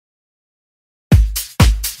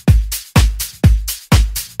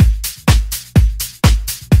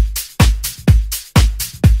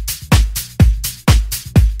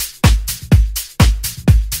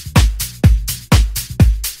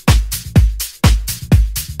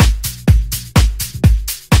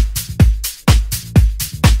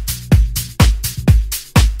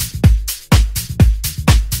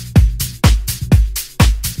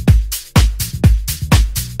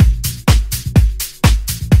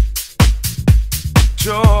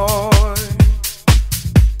joy.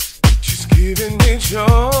 She's giving me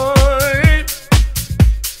joy.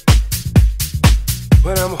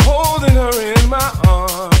 When I'm holding her in my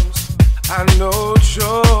arms, I know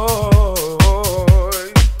joy.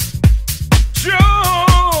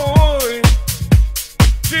 Joy.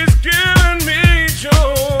 She's giving me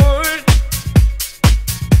joy.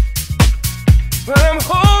 When I'm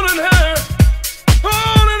holding her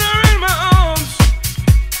in my arms,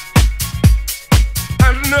 I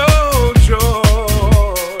know joy.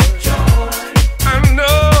 I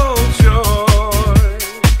know joy.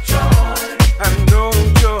 I know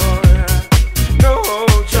joy. I know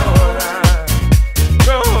joy. I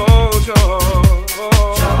know joy.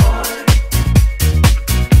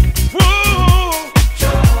 Whoa,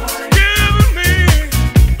 giving me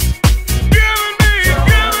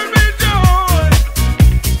joy.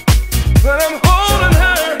 When I'm holding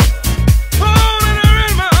her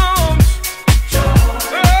in my arms.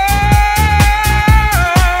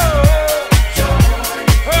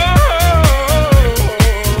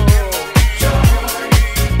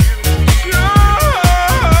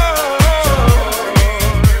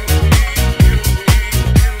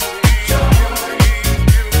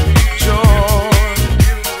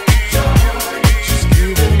 She's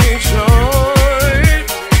giving me joy.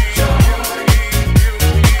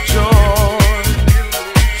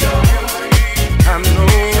 I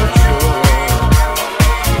know joy.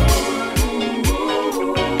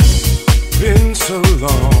 Been so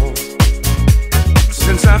long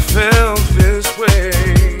since I felt this way.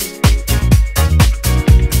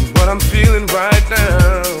 And what I'm feeling right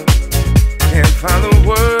now, can't find the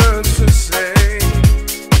words to say.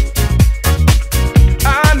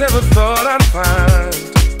 I never thought I'd find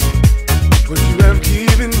what you have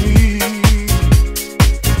given me.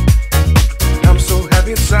 I'm so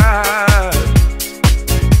happy inside.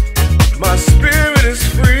 My spirit is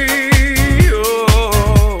free.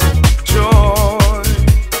 Oh, joy.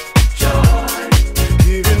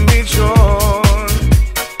 Giving me joy.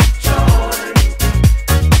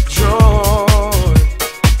 Joy.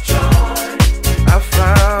 I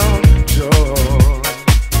found joy.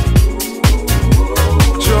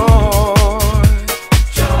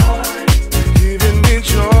 Giving me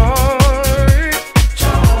joy.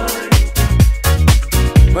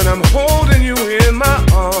 When I'm holding you in my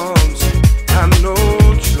arms, I know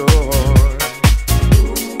joy.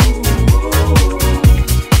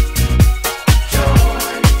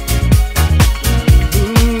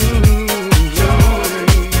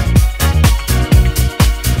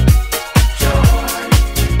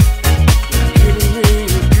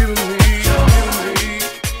 Giving me.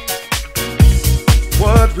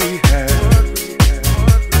 What we have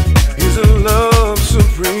is a love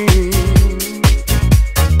supreme.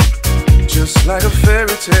 Just like a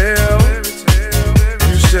fairy tale,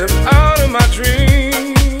 you step out of my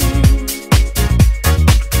dream.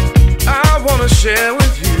 I wanna share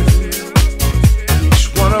with you each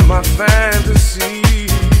one of my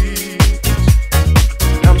fantasies.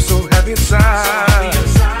 I'm so happy inside,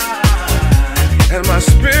 and my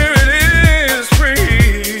spirit is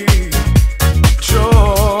free.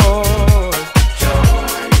 Joy,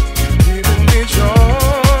 giving me joy.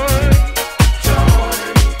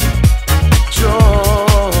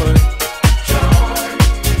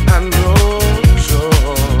 I know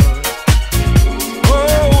joy. Oh,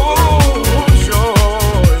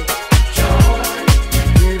 joy.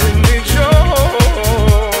 Giving me joy.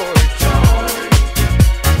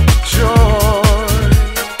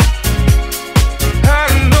 I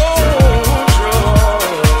know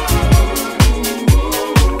joy.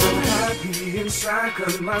 I'm happy inside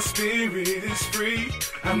 'cause my spirit is free.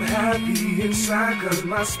 I'm happy inside 'cause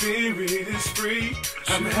my spirit is free.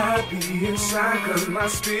 I'm happy inside 'cause my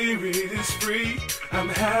spirit is free. I'm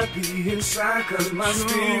happy inside 'cause my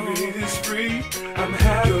spirit is free. I'm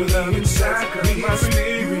happy inside 'cause my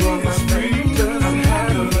spirit is free. I'm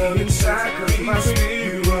happy inside 'cause my spirit